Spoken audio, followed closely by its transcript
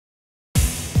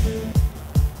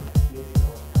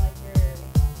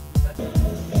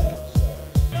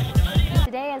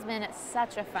Today has been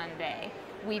such a fun day.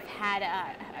 We've had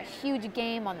a huge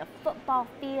game on the football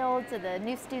field, so the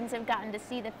new students have gotten to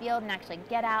see the field and actually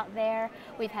get out there.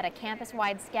 We've had a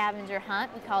campus-wide scavenger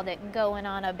hunt. We called it Going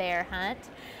on a Bear Hunt.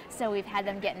 So we've had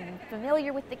them getting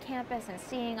familiar with the campus and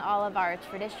seeing all of our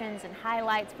traditions and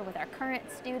highlights with our current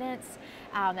students.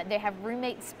 They have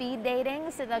roommate speed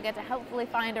dating, so they'll get to hopefully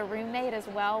find a roommate as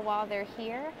well while they're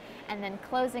here. And then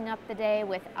closing up the day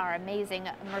with our amazing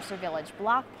Mercer Village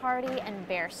block party and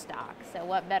BearStock. So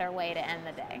what better way to end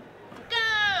the day? Go!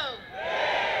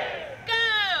 Bears!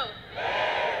 Go!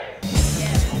 Bears!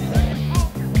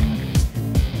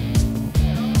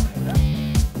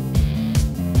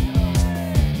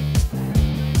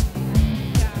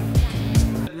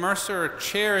 Mercer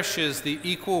cherishes the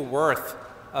equal worth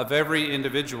of every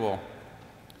individual.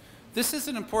 This is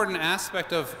an important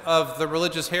aspect of the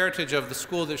religious heritage of the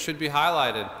school that should be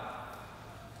highlighted.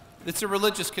 It's a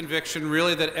religious conviction,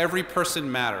 really, that every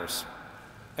person matters.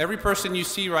 Every person you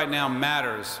see right now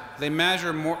matters. They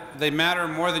matter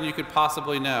more than you could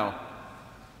possibly know.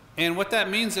 And what that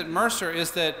means at Mercer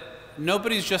is that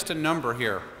nobody's just a number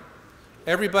here.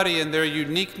 Everybody in their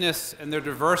uniqueness and their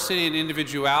diversity and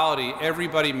individuality,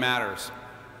 everybody matters.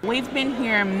 We've been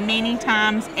here many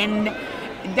times, and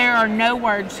there are no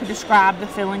words to describe the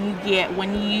feeling you get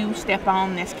when you step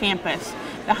on this campus.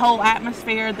 The whole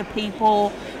atmosphere, the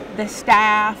people, the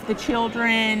staff, the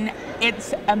children,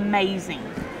 it's amazing.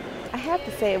 I have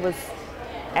to say it was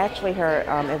actually her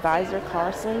advisor,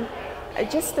 Carson.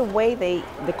 Just the way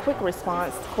the quick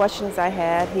response, questions I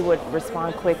had, he would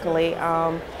respond quickly.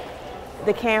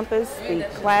 The campus, the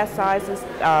class sizes,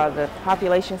 the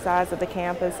population size of the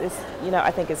campus is,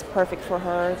 I think it's perfect for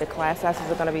her. The class sizes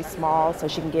are going to be small so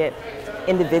she can get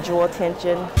individual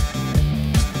attention.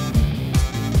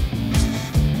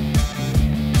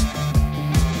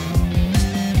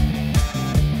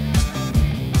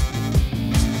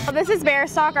 This is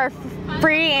BearStock, our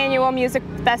free annual music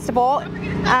festival.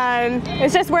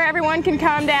 It's just where everyone can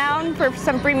come down for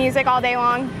some free music all day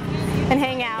long and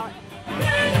hang out.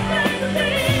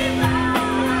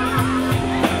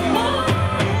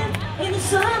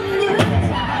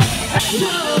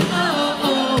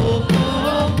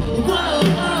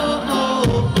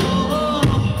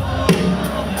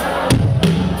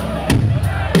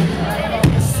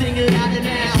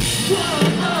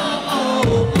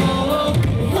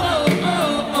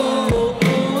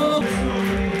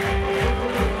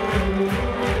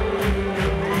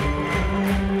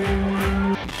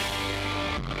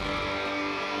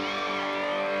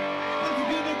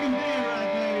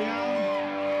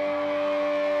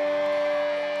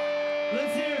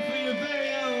 Let's hear it for your very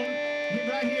own.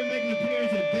 Right here making an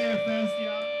appearance at Bear Fest,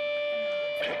 y'all.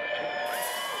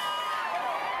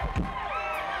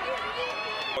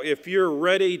 If you're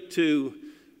ready to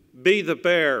be the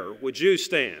bear, would you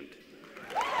stand?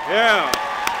 Yeah.